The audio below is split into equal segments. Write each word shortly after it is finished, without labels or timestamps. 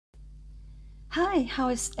Hi, how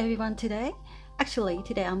is everyone today? Actually,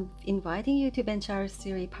 today I'm inviting you to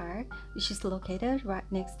Benjasiri Park, which is located right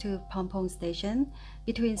next to Phrom Phong Station,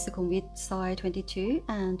 between Sukhumvit Soy 22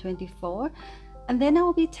 and 24. And then I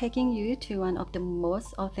will be taking you to one of the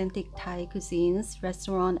most authentic Thai cuisines,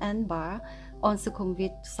 restaurant and bar on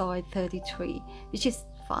Sukhumvit Soy 33, which is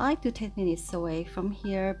 5 to 10 minutes away from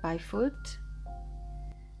here by foot.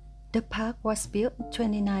 The park was built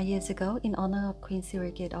 29 years ago in honor of Queen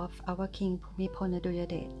Sirikit of our King Bhumibol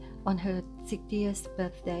Adulyadej on her 60th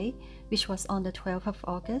birthday, which was on the 12th of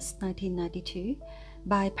August 1992,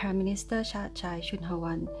 by Prime Minister Chachai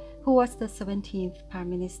Chunhawan, who was the 17th Prime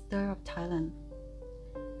Minister of Thailand.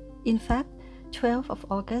 In fact, 12th of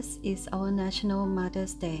August is our National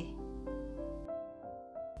Mother's Day.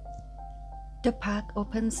 The park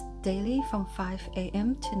opens daily from 5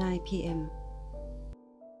 a.m. to 9 p.m.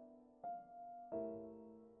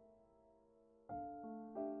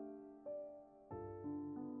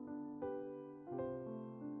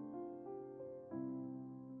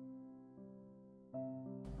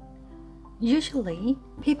 Usually,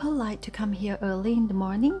 people like to come here early in the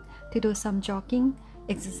morning to do some jogging,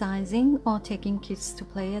 exercising, or taking kids to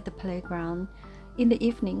play at the playground. In the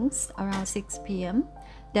evenings, around 6 p.m.,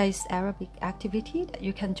 there is aerobic activity that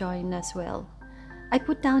you can join as well. I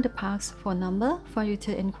put down the park's phone number for you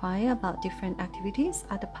to inquire about different activities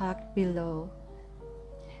at the park below.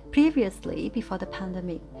 Previously, before the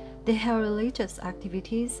pandemic, they held religious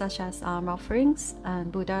activities such as alms offerings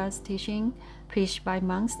and Buddha's teaching preached by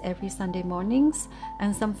monks every Sunday mornings,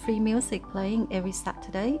 and some free music playing every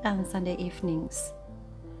Saturday and Sunday evenings.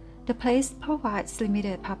 The place provides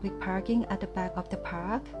limited public parking at the back of the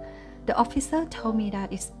park. The officer told me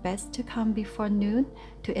that it's best to come before noon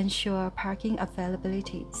to ensure parking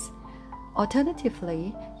availabilities.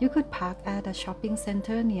 Alternatively, you could park at a shopping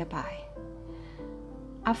center nearby.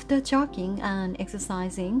 After jogging and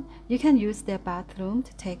exercising, you can use their bathroom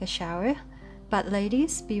to take a shower, but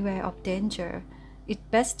ladies, beware of danger. It's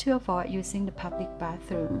best to avoid using the public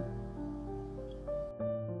bathroom.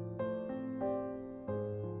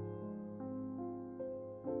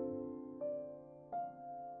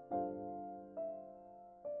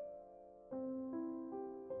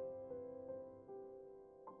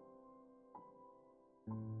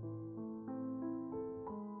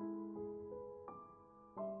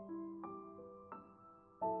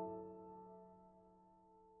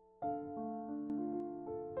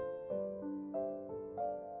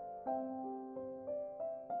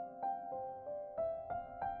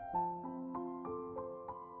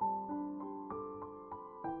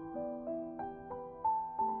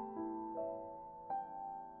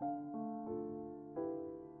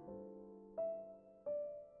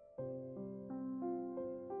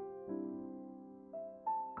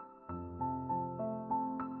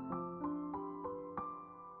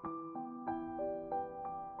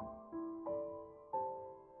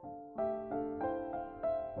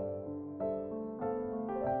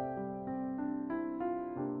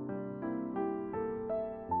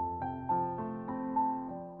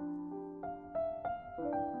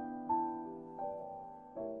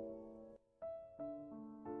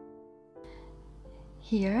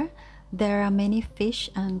 Here, there are many fish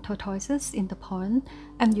and tortoises in the pond,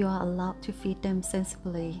 and you are allowed to feed them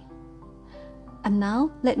sensibly. And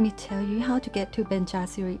now, let me tell you how to get to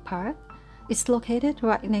Benjasiri Park. It's located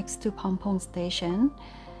right next to Phrom Phong Station,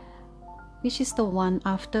 which is the one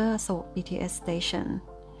after Asok BTS station.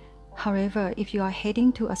 However, if you are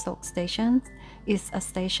heading to Asok station, it's a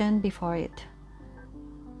station before it.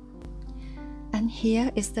 And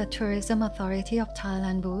here is the Tourism Authority of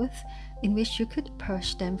Thailand booth, in which you could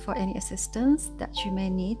approach them for any assistance that you may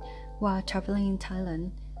need while traveling in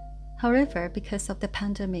Thailand. However, because of the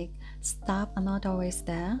pandemic, staff are not always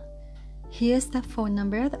there. Here's the phone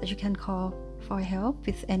number that you can call for help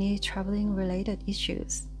with any traveling related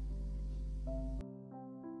issues.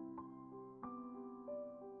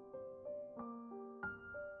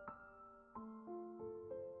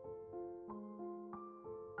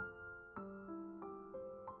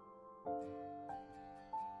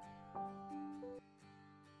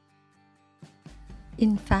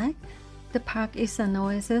 In fact, the park is an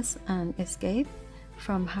oasis and escape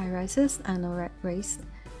from high rises and a rat race.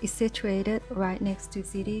 It's situated right next to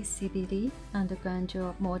city CBD and the grandeur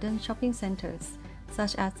of modern shopping centers,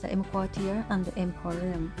 such as the M Quartier and the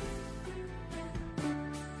Emporium.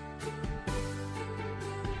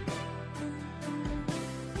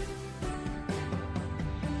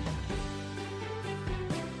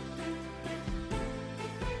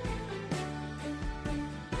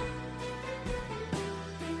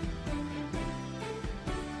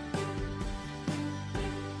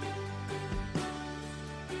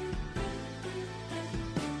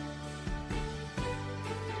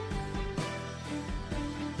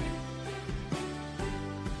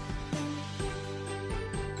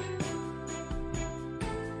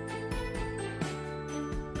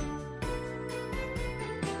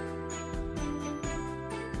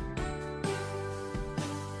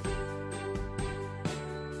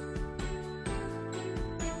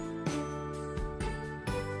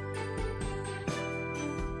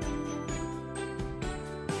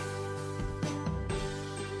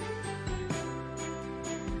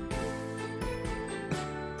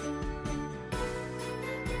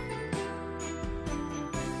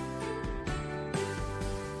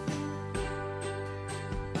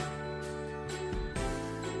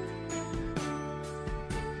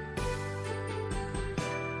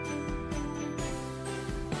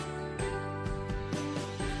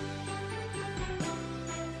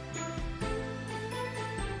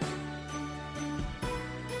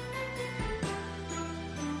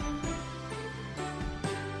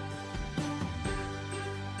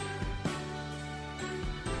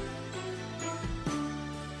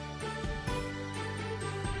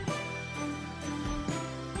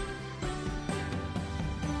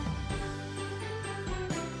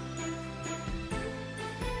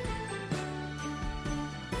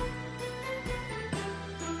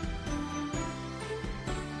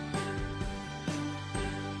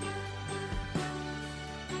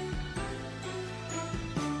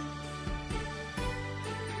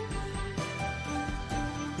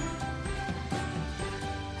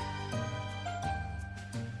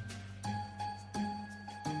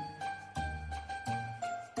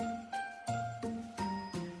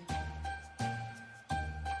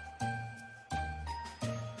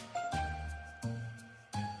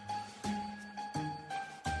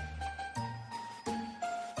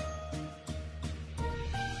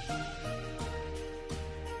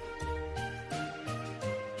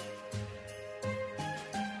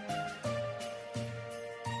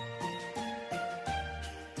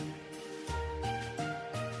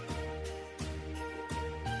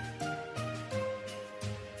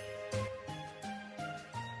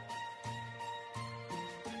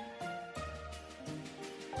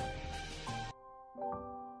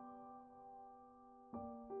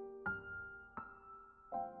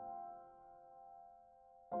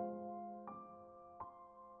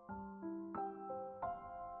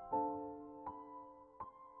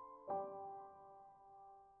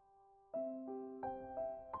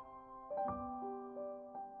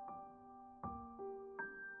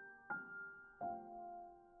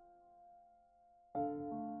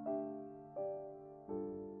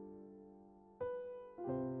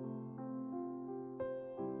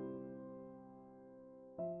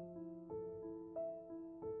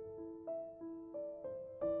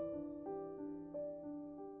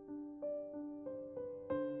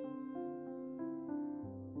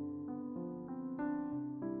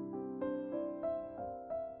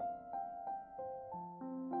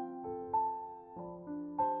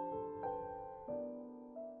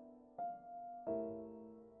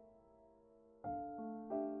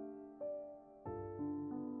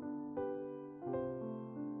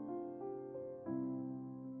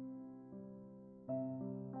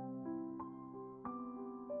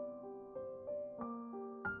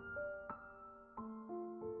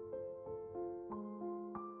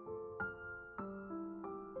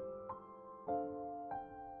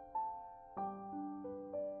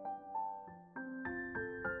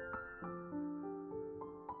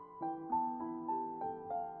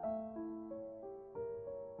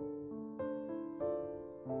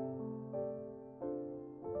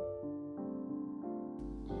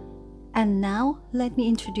 And now, let me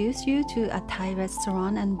introduce you to a Thai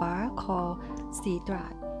restaurant and bar called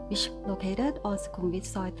Seedrat, which is located on Sukhumvit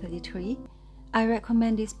Soy 33. I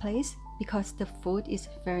recommend this place because the food is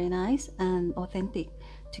very nice and authentic,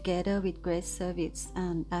 together with great service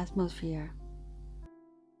and atmosphere.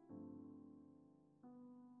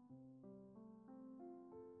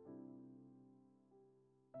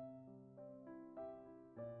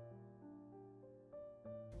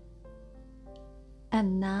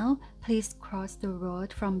 And now, please cross the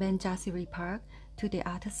road from Benjasiri Park to the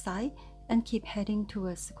other side and keep heading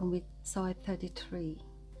towards Sukhumvit Soy 33.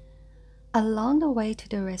 Along the way to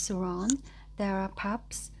the restaurant, there are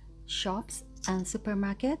pubs, shops, and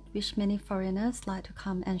supermarkets which many foreigners like to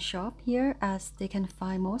come and shop here as they can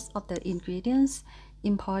find most of the ingredients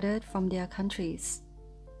imported from their countries.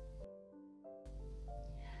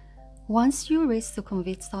 Once you reach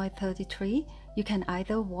Sukhumvit Soy 33, you can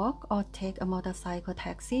either walk or take a motorcycle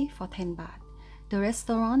taxi for 10 baht. The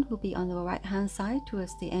restaurant will be on the right hand side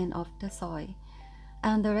towards the end of the soy.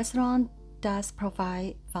 And the restaurant does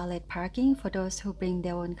provide valet parking for those who bring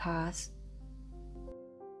their own cars.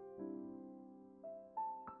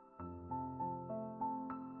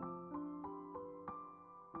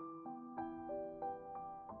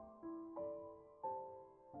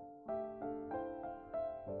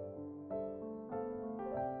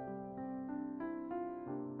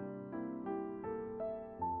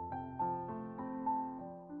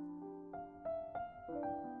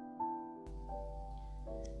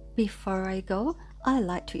 Before I go, I'd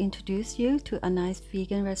like to introduce you to a nice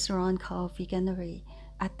vegan restaurant called Veganery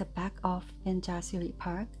at the back of Benjasiri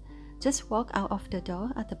Park. Just walk out of the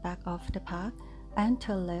door at the back of the park and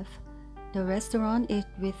turn left. The restaurant is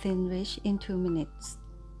within reach in 2 minutes.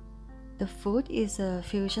 The food is a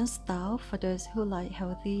fusion style for those who like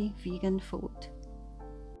healthy vegan food.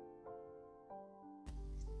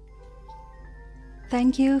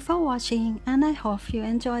 Thank you for watching, and I hope you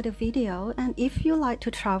enjoyed the video. And if you like to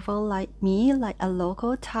travel like me, like a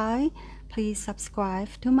local Thai, please subscribe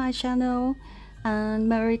to my channel. And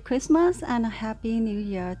Merry Christmas and a Happy New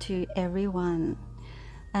Year to everyone.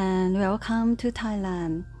 And welcome to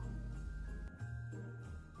Thailand.